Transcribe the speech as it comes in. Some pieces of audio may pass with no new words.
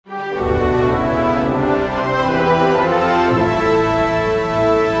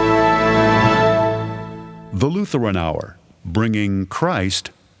The Lutheran Hour, bringing Christ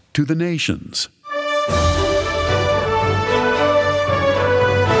to the nations.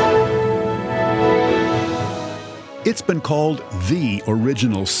 It's been called the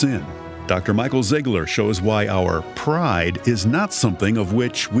original sin. Dr. Michael Ziegler shows why our pride is not something of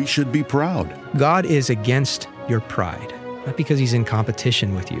which we should be proud. God is against your pride, not because he's in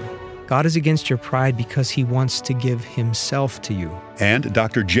competition with you. God is against your pride because he wants to give himself to you. And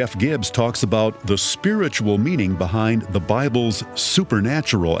Dr. Jeff Gibbs talks about the spiritual meaning behind the Bible's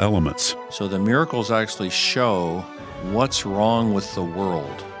supernatural elements. So the miracles actually show what's wrong with the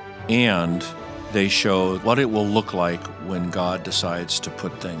world, and they show what it will look like when God decides to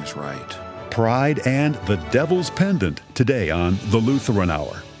put things right. Pride and the Devil's Pendant today on The Lutheran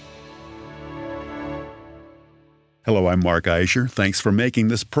Hour. Hello, I'm Mark Eischer. Thanks for making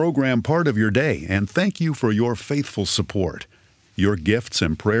this program part of your day, and thank you for your faithful support. Your gifts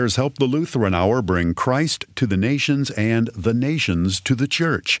and prayers help the Lutheran Hour bring Christ to the nations and the nations to the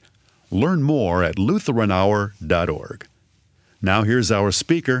church. Learn more at lutheranhour.org. Now here's our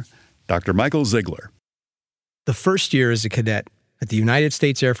speaker, Dr. Michael Ziegler. The first year as a cadet at the United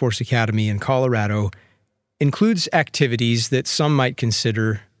States Air Force Academy in Colorado includes activities that some might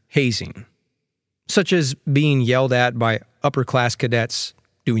consider hazing, such as being yelled at by upper-class cadets,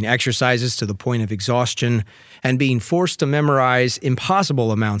 doing exercises to the point of exhaustion, and being forced to memorize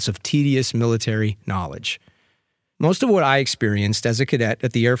impossible amounts of tedious military knowledge. Most of what I experienced as a cadet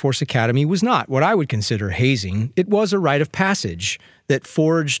at the Air Force Academy was not what I would consider hazing. It was a rite of passage that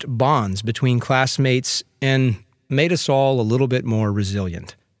forged bonds between classmates and made us all a little bit more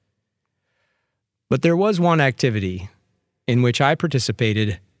resilient. But there was one activity in which I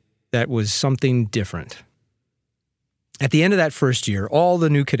participated that was something different. At the end of that first year, all the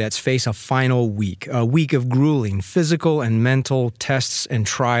new cadets face a final week, a week of grueling physical and mental tests and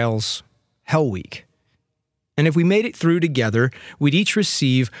trials, Hell Week. And if we made it through together, we'd each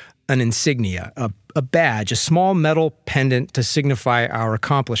receive an insignia, a badge, a small metal pendant to signify our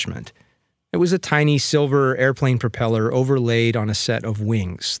accomplishment. It was a tiny silver airplane propeller overlaid on a set of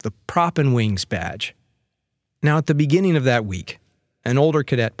wings, the Prop and Wings badge. Now, at the beginning of that week, an older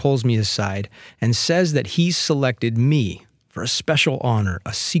cadet pulls me aside and says that he's selected me for a special honor,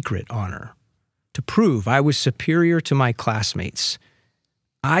 a secret honor, to prove I was superior to my classmates.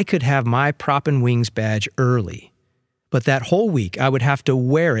 I could have my Prop and Wings badge early, but that whole week I would have to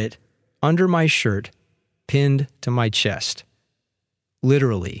wear it under my shirt, pinned to my chest.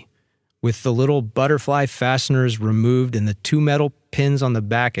 Literally, with the little butterfly fasteners removed and the two metal pins on the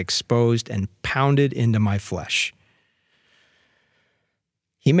back exposed and pounded into my flesh.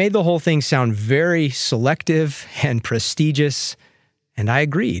 He made the whole thing sound very selective and prestigious, and I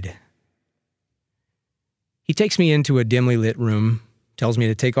agreed. He takes me into a dimly lit room, tells me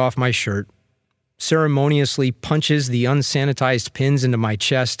to take off my shirt, ceremoniously punches the unsanitized pins into my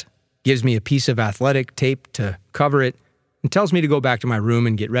chest, gives me a piece of athletic tape to cover it, and tells me to go back to my room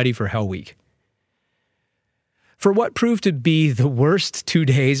and get ready for Hell Week. For what proved to be the worst 2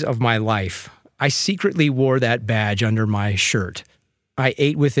 days of my life, I secretly wore that badge under my shirt. I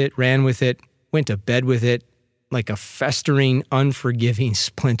ate with it, ran with it, went to bed with it, like a festering, unforgiving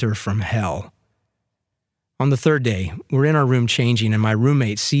splinter from hell. On the third day, we're in our room changing, and my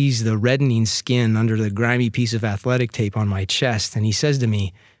roommate sees the reddening skin under the grimy piece of athletic tape on my chest, and he says to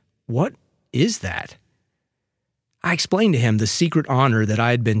me, "What is that?" I explained to him the secret honor that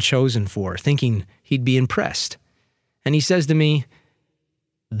I had been chosen for, thinking he'd be impressed. And he says to me,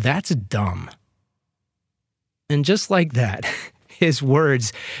 "That's dumb." And just like that, his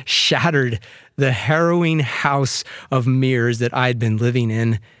words shattered the harrowing house of mirrors that I'd been living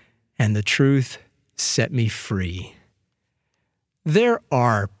in, and the truth set me free. There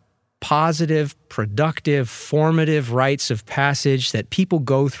are positive, productive, formative rites of passage that people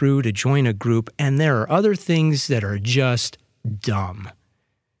go through to join a group, and there are other things that are just dumb.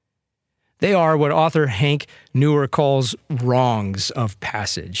 They are what author Hank Newer calls wrongs of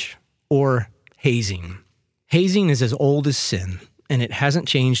passage, or hazing. Hazing is as old as sin, and it hasn't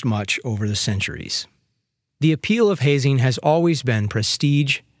changed much over the centuries. The appeal of hazing has always been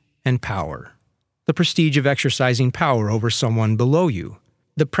prestige and power. The prestige of exercising power over someone below you.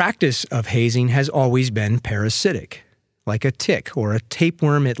 The practice of hazing has always been parasitic. Like a tick or a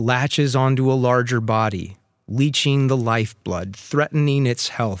tapeworm, it latches onto a larger body, leaching the lifeblood, threatening its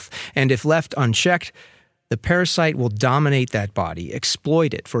health, and if left unchecked, the parasite will dominate that body,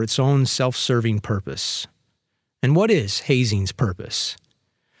 exploit it for its own self-serving purpose. And what is hazing's purpose?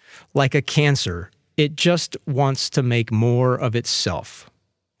 Like a cancer, it just wants to make more of itself,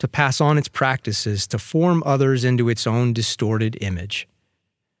 to pass on its practices, to form others into its own distorted image.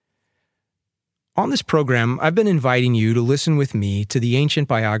 On this program, I've been inviting you to listen with me to the ancient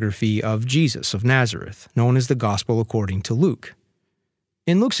biography of Jesus of Nazareth, known as the Gospel according to Luke.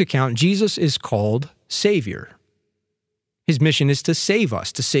 In Luke's account, Jesus is called Savior. His mission is to save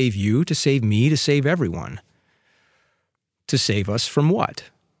us, to save you, to save me, to save everyone. To save us from what?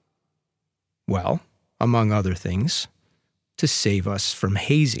 Well, among other things, to save us from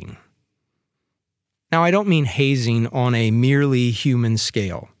hazing. Now, I don't mean hazing on a merely human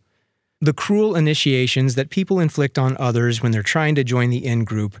scale. The cruel initiations that people inflict on others when they're trying to join the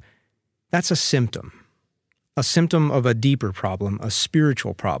in-group, that's a symptom of a deeper problem, a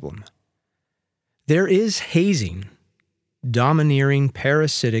spiritual problem. There is hazing, domineering,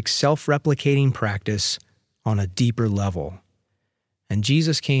 parasitic, self-replicating practice on a deeper level. And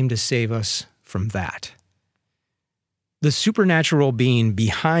Jesus came to save us from that. The supernatural being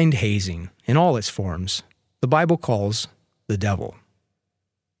behind hazing, in all its forms, the Bible calls the devil.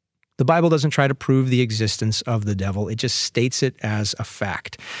 The Bible doesn't try to prove the existence of the devil. It just states it as a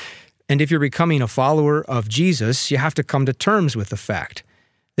fact. And if you're becoming a follower of Jesus, you have to come to terms with the fact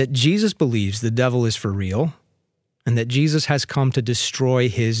that Jesus believes the devil is for real and that Jesus has come to destroy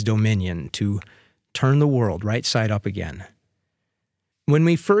his dominion, to turn the world right side up again. When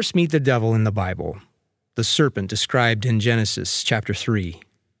we first meet the devil in the Bible, the serpent described in Genesis chapter 3,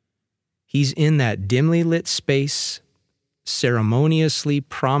 he's in that dimly lit space, ceremoniously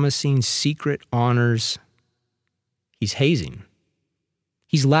promising secret honors. He's hazing.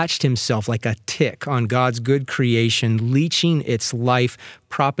 He's latched himself like a tick on God's good creation, leeching its life,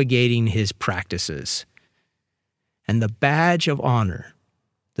 propagating his practices. And the badge of honor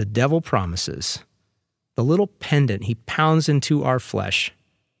the devil promises, the little pendant he pounds into our flesh,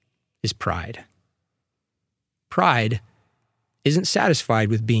 is pride. Pride isn't satisfied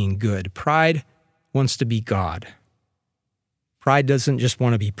with being good. Pride wants to be God. Pride doesn't just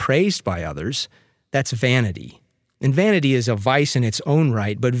want to be praised by others. That's vanity. And vanity is a vice in its own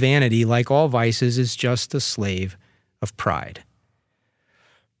right, but vanity, like all vices, is just a slave of pride.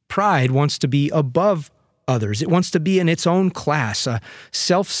 Pride wants to be above others. It wants to be in its own class, a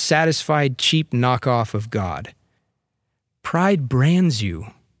self-satisfied, cheap knockoff of God. Pride brands you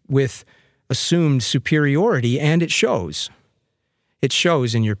with assumed superiority, and it shows. It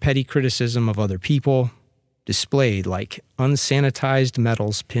shows in your petty criticism of other people, displayed like unsanitized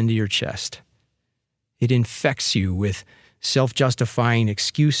metals pinned to your chest. It infects you with self-justifying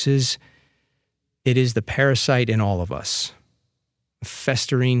excuses. It is the parasite in all of us, a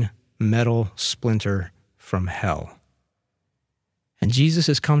festering metal splinter from hell. And Jesus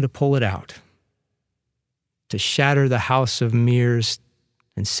has come to pull it out, to shatter the house of mirrors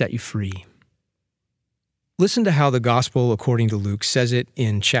and set you free. Listen to how the Gospel according to Luke says it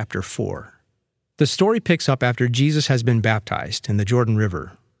in chapter 4. The story picks up after Jesus has been baptized in the Jordan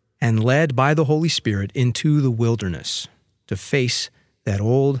River and led by the Holy Spirit into the wilderness to face that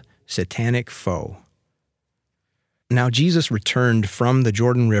old satanic foe. Now Jesus returned from the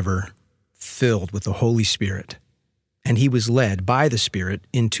Jordan River filled with the Holy Spirit, and he was led by the Spirit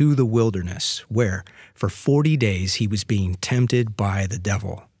into the wilderness, where for 40 days he was being tempted by the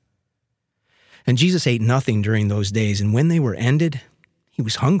devil. And Jesus ate nothing during those days, and when they were ended, he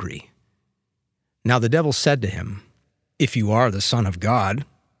was hungry. Now the devil said to him, "If you are the Son of God,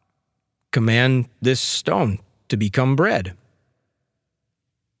 command this stone to become bread."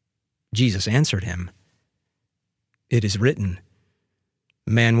 Jesus answered him, "It is written,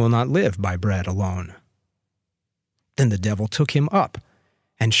 man will not live by bread alone." Then the devil took him up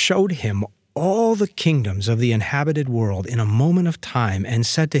and showed him all the kingdoms of the inhabited world in a moment of time and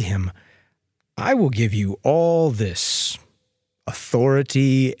said to him, "I will give you all this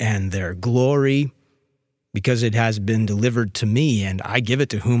authority and their glory, because it has been delivered to me, and I give it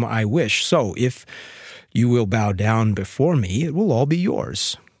to whom I wish. So if you will bow down before me, it will all be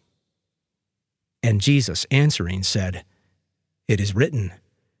yours." And Jesus answering said, "It is written,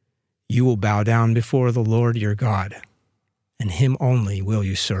 you will bow down before the Lord your God, and him only will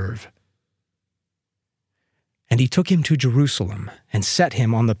you serve." And he took him to Jerusalem and set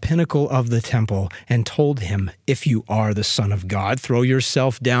him on the pinnacle of the temple and told him, "If you are the Son of God, throw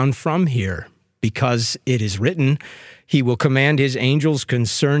yourself down from here, because it is written, he will command his angels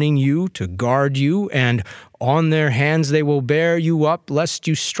concerning you to guard you, and on their hands they will bear you up, lest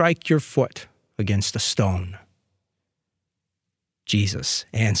you strike your foot against a stone." Jesus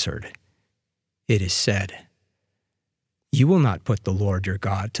answered, "It is said, you will not put the Lord your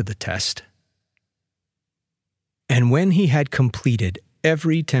God to the test." And when he had completed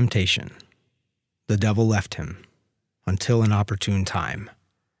every temptation, the devil left him until an opportune time.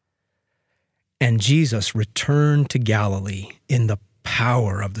 And Jesus returned to Galilee in the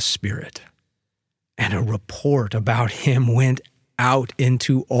power of the Spirit, And a report about him went out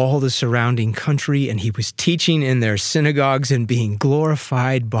into all the surrounding country, and he was teaching in their synagogues and being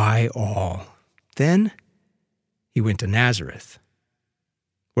glorified by all. Then he went to Nazareth,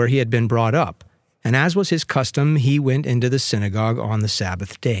 where he had been brought up, and as was his custom, he went into the synagogue on the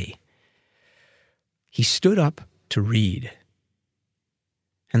Sabbath day. He stood up to read,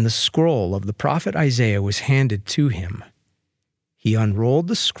 and the scroll of the prophet Isaiah was handed to him. He unrolled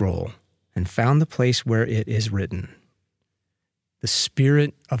the scroll and found the place where it is written, "The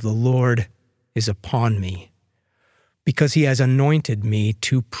Spirit of the Lord is upon me, because he has anointed me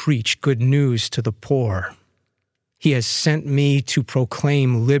to preach good news to the poor. He has sent me to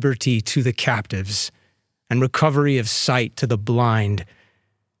proclaim liberty to the captives and recovery of sight to the blind,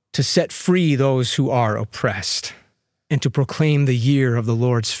 to set free those who are oppressed, and to proclaim the year of the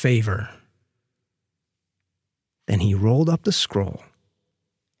Lord's favor." Then he rolled up the scroll,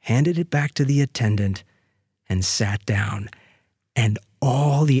 handed it back to the attendant, and sat down. And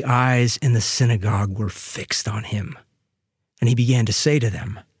all the eyes in the synagogue were fixed on him. And he began to say to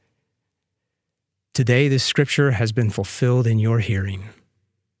them, "Today this scripture has been fulfilled in your hearing."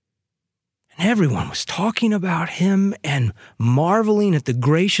 And everyone was talking about him and marveling at the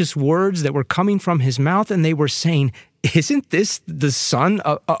gracious words that were coming from his mouth, and they were saying, "Isn't this the son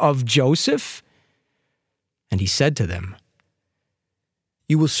of Joseph?" And he said to them,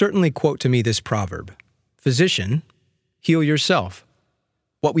 "You will certainly quote to me this proverb, 'Physician, heal yourself.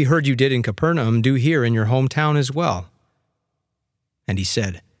 What we heard you did in Capernaum, do here in your hometown as well.' And he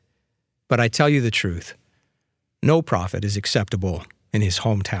said, 'But I tell you the truth, no prophet is acceptable in his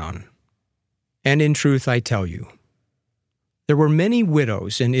hometown. And in truth I tell you, there were many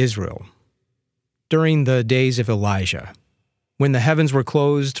widows in Israel during the days of Elijah, when the heavens were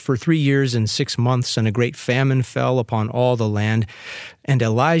closed for 3 years and 6 months, and a great famine fell upon all the land, and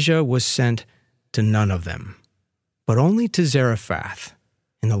Elijah was sent to none of them, but only to Zarephath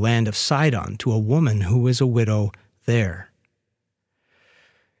in the land of Sidon, to a woman who was a widow there.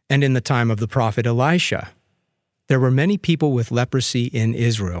 And in the time of the prophet Elisha, there were many people with leprosy in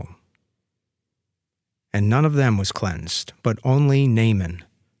Israel, and none of them was cleansed, but only Naaman,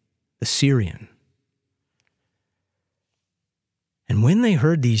 the Syrian. And when they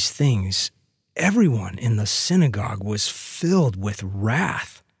heard these things, everyone in the synagogue was filled with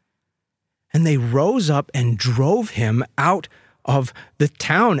wrath. And they rose up and drove him out of the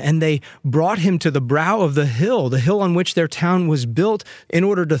town, and they brought him to the brow of the hill on which their town was built, in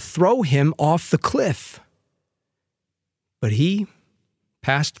order to throw him off the cliff. But he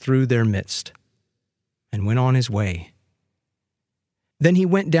passed through their midst and went on his way. Then he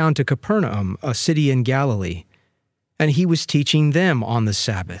went down to Capernaum, a city in Galilee, and he was teaching them on the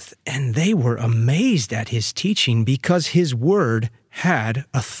Sabbath. And they were amazed at his teaching, because his word had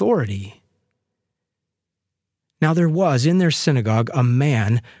authority. Now there was in their synagogue a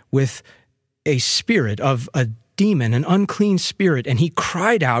man with a spirit of a demon, an unclean spirit, and he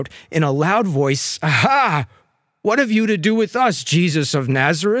cried out in a loud voice, "Aha! What have you to do with us, Jesus of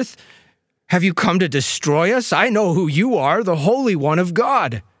Nazareth? Have you come to destroy us? I know who you are, the Holy One of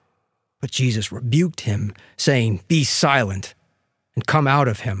God." But Jesus rebuked him, saying, "Be silent, and come out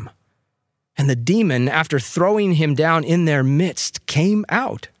of him." And the demon, after throwing him down in their midst, came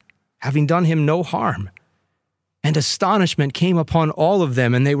out, having done him no harm. And astonishment came upon all of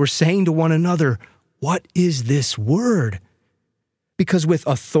them, and they were saying to one another, "What is this word?" Because with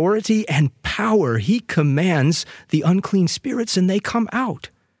authority and power he commands the unclean spirits, and they come out.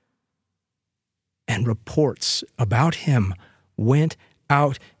 And reports about him went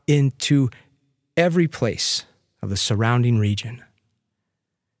out into every place of the surrounding region.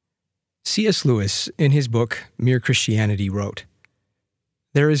 C.S. Lewis, in his book Mere Christianity, wrote,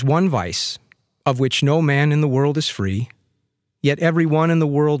 "There is one vice of which no man in the world is free, yet every one in the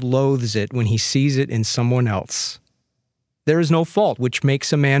world loathes it when he sees it in someone else. There is no fault which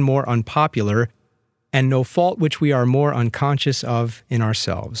makes a man more unpopular, and no fault which we are more unconscious of in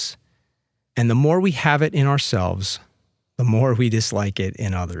ourselves. And the more we have it in ourselves, the more we dislike it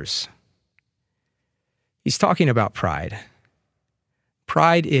in others." He's talking about pride.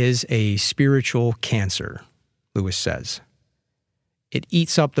 Pride is a spiritual cancer, Lewis says. It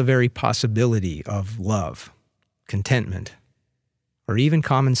eats up the very possibility of love, contentment, or even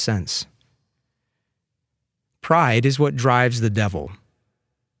common sense. Pride is what drives the devil,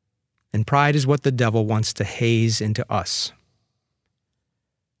 and pride is what the devil wants to haze into us.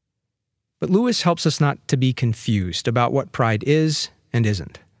 But Lewis helps us not to be confused about what pride is and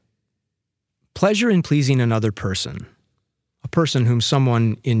isn't. Pleasure in pleasing another person, a person whom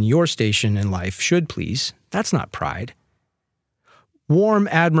someone in your station in life should please, that's not pride. Warm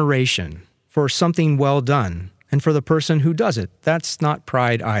admiration for something well done, and for the person who does it. That's not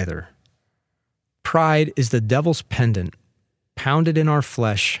pride either. Pride is the devil's pendant, pounded in our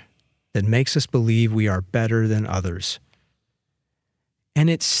flesh, that makes us believe we are better than others. And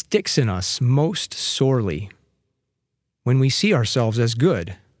it sticks in us most sorely when we see ourselves as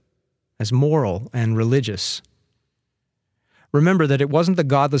good, as moral and religious. Remember that it wasn't the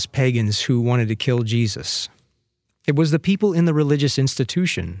godless pagans who wanted to kill Jesus. It was the people in the religious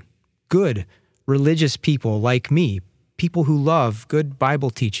institution, good, religious people like me, people who love good Bible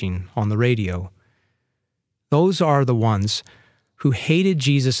teaching on the radio. Those are the ones who hated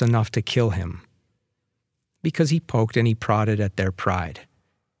Jesus enough to kill him because he poked and he prodded at their pride.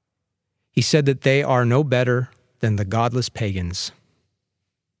 He said that they are no better than the godless pagans.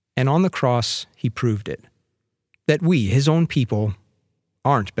 And on the cross, he proved it, that we, his own people,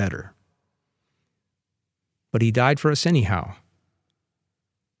 aren't better. But he died for us anyhow.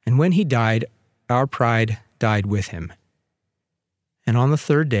 And when he died, our pride died with him. And on the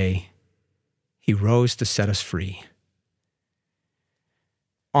third day, he rose to set us free.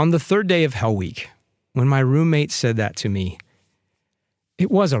 On the third day of Hell Week, when my roommate said that to me,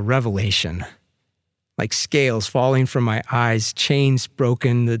 it was a revelation. Like scales falling from my eyes, chains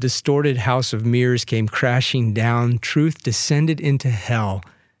broken, the distorted house of mirrors came crashing down, truth descended into hell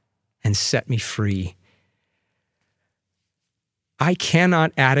and set me free. I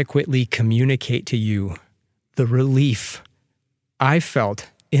cannot adequately communicate to you the relief I felt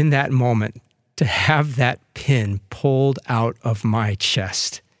in that moment to have that pin pulled out of my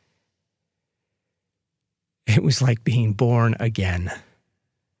chest. It was like being born again.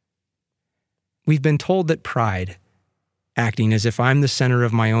 We've been told that pride, acting as if I'm the center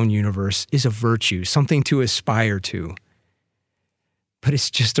of my own universe, is a virtue, something to aspire to. But it's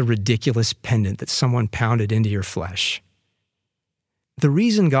just a ridiculous pendant that someone pounded into your flesh. The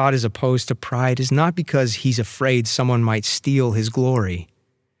reason God is opposed to pride is not because he's afraid someone might steal his glory.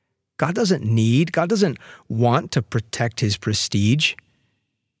 God doesn't want to protect his prestige.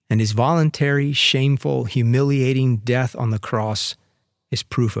 And his voluntary, shameful, humiliating death on the cross is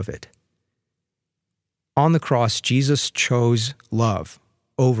proof of it. On the cross, Jesus chose love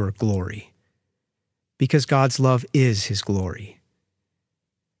over glory, because God's love is his glory.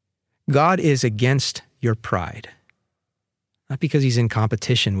 God is against your pride, not because he's in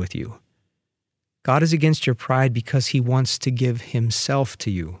competition with you. God is against your pride because he wants to give himself to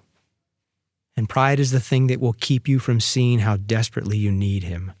you. And pride is the thing that will keep you from seeing how desperately you need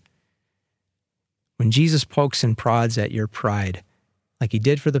him. When Jesus pokes and prods at your pride, like he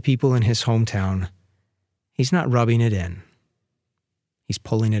did for the people in his hometown, he's not rubbing it in. He's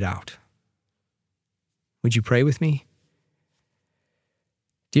pulling it out. Would you pray with me?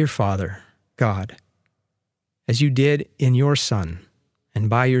 Dear Father, God, as you did in your Son and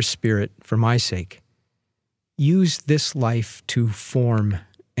by your Spirit for my sake, use this life to form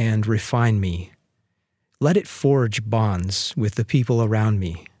and refine me. Let it forge bonds with the people around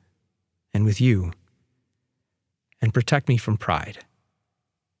me and with you, and protect me from pride.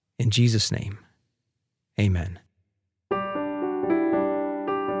 In Jesus' name, amen.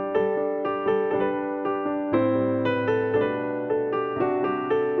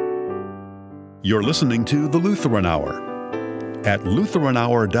 You're listening to the Lutheran Hour. At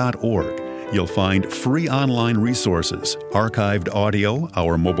LutheranHour.org, you'll find free online resources, archived audio,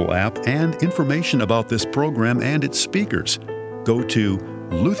 our mobile app, and information about this program and its speakers. Go to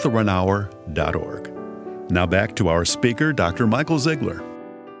LutheranHour.org. Now back to our speaker, Dr. Michael Ziegler.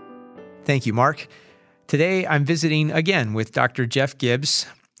 Thank you, Mark. Today, I'm visiting again with Dr. Jeff Gibbs.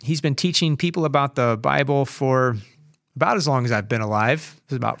 He's been teaching people about the Bible for about as long as I've been alive.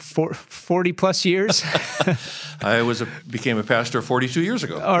 It was about 40 plus years. I became a pastor 42 years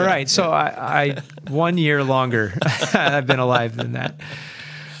ago. All right. So I 1 year longer I've been alive than that.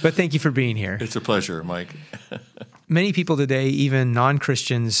 But thank you for being here. It's a pleasure, Mike. Many people today, even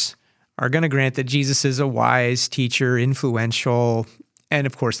non-Christians, are going to grant that Jesus is a wise teacher, influential, and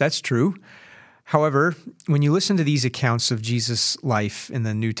of course that's true. However, when you listen to these accounts of Jesus' life in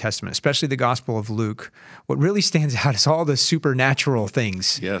the New Testament, especially the Gospel of Luke, what really stands out is all the supernatural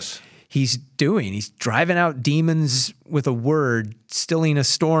things he's doing. He's driving out demons with a word, stilling a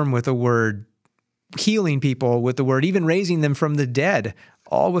storm with a word, healing people with the word, even raising them from the dead,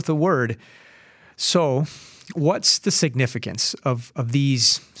 all with a word. So what's the significance of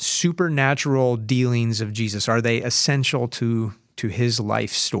these supernatural dealings of Jesus? Are they essential to his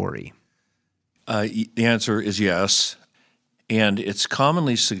life story? The answer is yes, and it's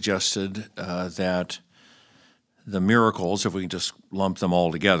commonly suggested that the miracles, if we can just lump them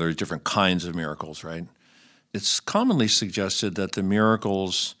all together, different kinds of miracles, right? It's commonly suggested that the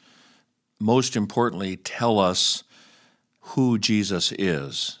miracles most importantly, tell us who Jesus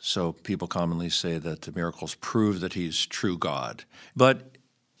is. So people commonly say that the miracles prove that he's true God. But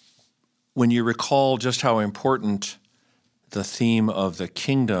when you recall just how important the theme of the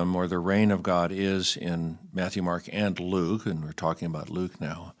kingdom or the reign of God is in Matthew, Mark, and Luke, and we're talking about Luke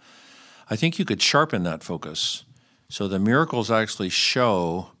now, I think you could sharpen that focus. So the miracles actually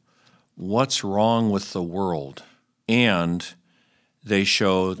show what's wrong with the world, and they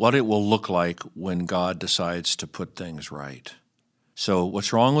show what it will look like when God decides to put things right. So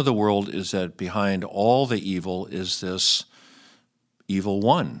what's wrong with the world is that behind all the evil is this evil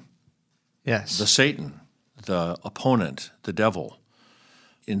one. Yes. The Satan, the opponent, the devil.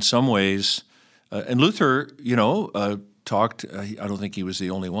 In some ways, and Luther, talked, I don't think he was the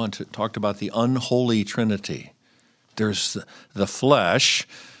only one, talked about the unholy trinity. There's the flesh,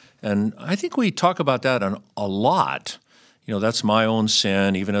 and I think we talk about that a lot. That's my own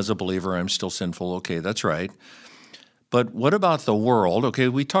sin. Even as a believer, I'm still sinful. Okay, that's right. But what about the world? Okay,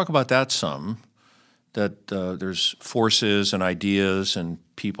 we talk about that some, that there's forces and ideas and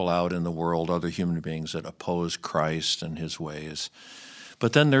people out in the world, other human beings that oppose Christ and his ways.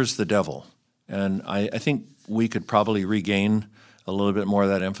 But then there's the devil. And I think we could probably regain a little bit more of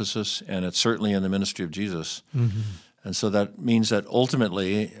that emphasis, and it's certainly in the ministry of Jesus. Mm-hmm. And so that means that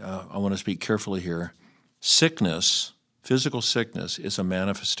ultimately, I want to speak carefully here, sickness, physical sickness, is a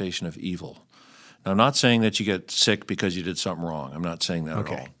manifestation of evil. Now, I'm not saying that you get sick because you did something wrong. I'm not saying that at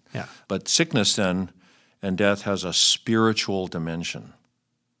all. Yeah. But sickness then and death has a spiritual dimension.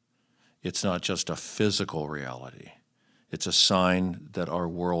 It's not just a physical reality. It's a sign that our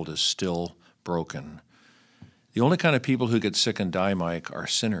world is still broken. The only kind of people who get sick and die, Mike, are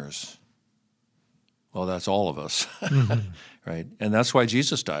sinners. Well, that's all of us, mm-hmm. right? And that's why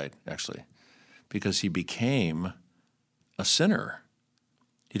Jesus died, actually, because he became a sinner.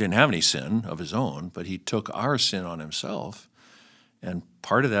 He didn't have any sin of his own, but he took our sin on himself, and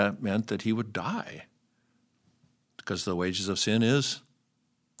part of that meant that he would die, because the wages of sin is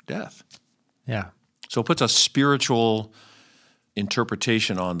death. Yeah. So it puts a spiritual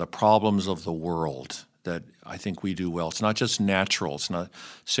interpretation on the problems of the world that I think we do well. It's not just natural. It's not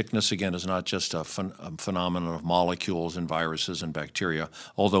sickness. Again, is not just a phenomenon of molecules and viruses and bacteria,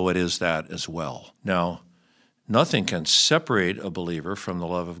 although it is that as well. Now, nothing can separate a believer from the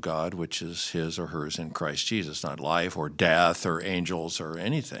love of God, which is his or hers in Christ Jesus. Not life or death or angels or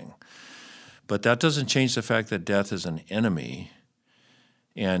anything. But that doesn't change the fact that death is an enemy,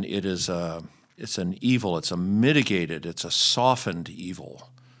 and it's an evil. It's a mitigated, it's a softened evil,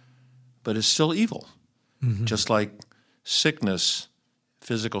 but it's still evil. Mm-hmm. Just like sickness,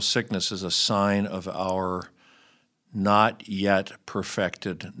 physical sickness is a sign of our not yet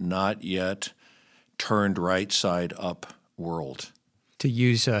perfected, not yet turned right side up world. To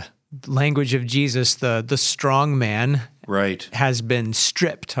use a language of Jesus, the strong man right. has been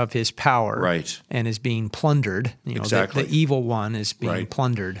stripped of his power right. and is being plundered. Exactly. The evil one is being right.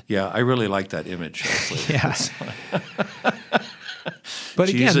 plundered. Yeah, I really like that image. Yeah. But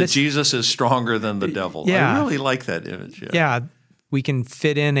again, Jesus is stronger than the devil. Yeah. I really like that image. Yeah, we can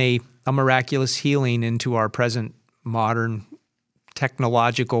fit in a miraculous healing into our present modern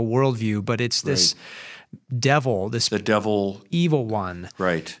technological worldview, but it's this devil, the evil one,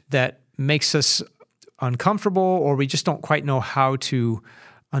 right, that makes us uncomfortable, or we just don't quite know how to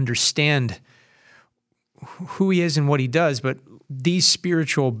understand who he is and what he does. But these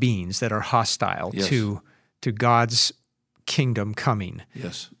spiritual beings that are hostile yes. to God's kingdom coming,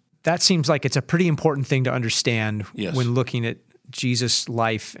 yes, that seems like it's a pretty important thing to understand yes. when looking at Jesus'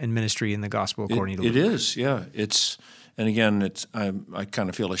 life and ministry in the gospel according to Luke. It is, yeah. And again, I kind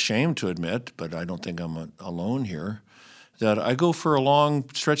of feel ashamed to admit, but I don't think I'm alone here, that I go for long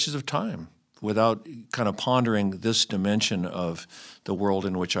stretches of time without kind of pondering this dimension of the world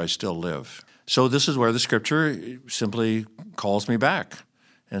in which I still live. So this is where the Scripture simply calls me back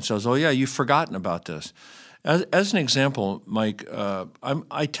and says, oh yeah, you've forgotten about this. As an example, Mike,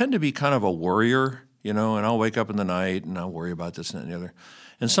 I tend to be kind of a worrier, and I'll wake up in the night and I'll worry about this and that and the other.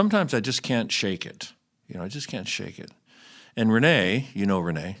 And sometimes I just can't shake it. I just can't shake it. And Renee,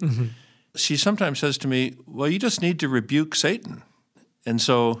 Renee, mm-hmm. she sometimes says to me, well, you just need to rebuke Satan. And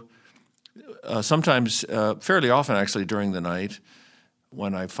so sometimes, fairly often actually during the night,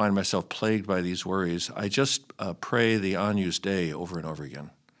 when I find myself plagued by these worries, I just pray the Agnus Dei over and over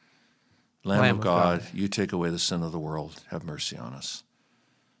again. Lamb of God, you take away the sin of the world, have mercy on us.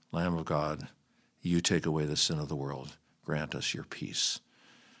 Lamb of God, you take away the sin of the world, grant us your peace.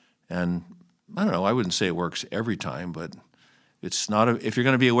 And I don't know, I wouldn't say it works every time, but it's not if you're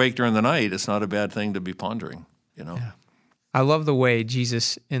going to be awake during the night, it's not a bad thing to be pondering, Yeah. I love the way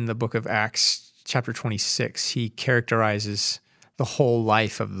Jesus in the book of Acts, chapter 26, he characterizes the whole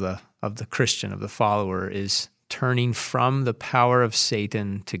life of the Christian, of the follower, is turning from the power of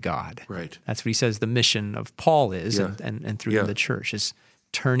Satan to God. Right. That's what he says the mission of Paul is, Yeah. and through Yeah. the church, is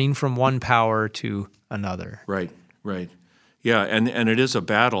turning from one power to another. Right, right. Yeah, and it is a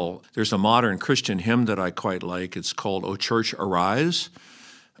battle. There's a modern Christian hymn that I quite like. It's called O Church Arise.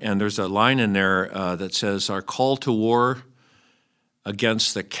 And there's a line in there that says, our call to war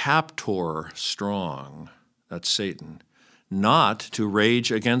against the captor strong, that's Satan, not to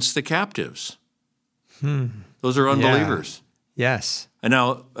rage against the captives. Those are unbelievers. Yeah. Yes. And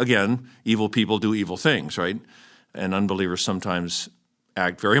now, again, evil people do evil things, right? And unbelievers sometimes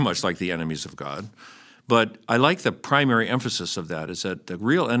act very much like the enemies of God. But I like the primary emphasis of that, is that the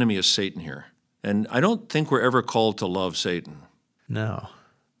real enemy is Satan here. And I don't think we're ever called to love Satan. No.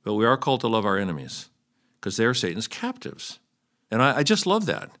 But we are called to love our enemies because they're Satan's captives. And I just love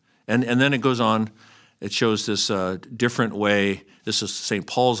that. And then it goes on. It shows this different way. This is St.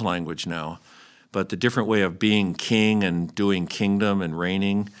 Paul's language now, but the different way of being king and doing kingdom and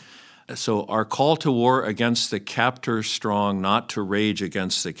reigning. So our call to war against the captor strong, not to rage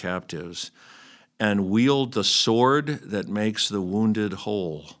against the captives, and wield the sword that makes the wounded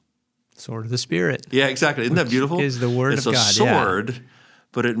whole. Sword of the Spirit. Yeah, exactly. Isn't that beautiful? Is the word it's of God. It's a sword,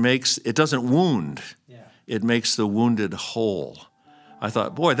 but it doesn't wound. Yeah. It makes the wounded whole. I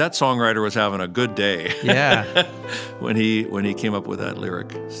thought, boy, that songwriter was having a good day. Yeah. when he came up with that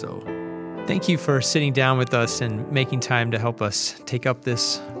lyric. So thank you for sitting down with us and making time to help us take up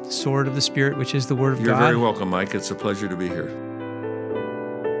this sword of the Spirit, which is the Word of God. You're very welcome, Mike. It's a pleasure to be here.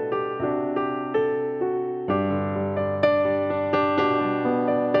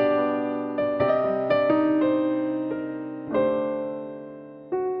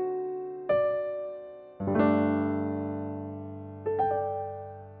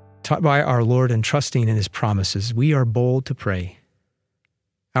 Taught by our Lord and trusting in His promises, we are bold to pray.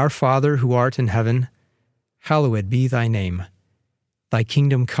 Our Father, who art in heaven, hallowed be thy name. Thy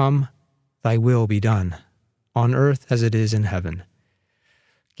kingdom come, thy will be done, on earth as it is in heaven.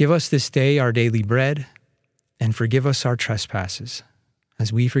 Give us this day our daily bread, and forgive us our trespasses,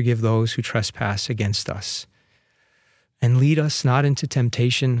 as we forgive those who trespass against us. And lead us not into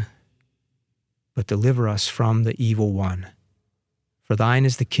temptation, but deliver us from the evil one. For thine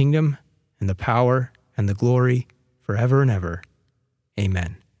is the kingdom, and the power, and the glory, forever and ever.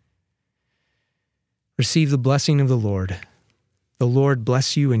 Amen. Receive the blessing of the Lord. The Lord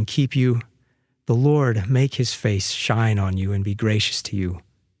bless you and keep you. The Lord make his face shine on you and be gracious to you.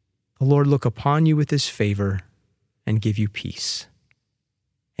 The Lord look upon you with his favor and give you peace.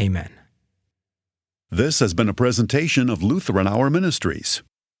 Amen. This has been a presentation of Lutheran Hour Ministries.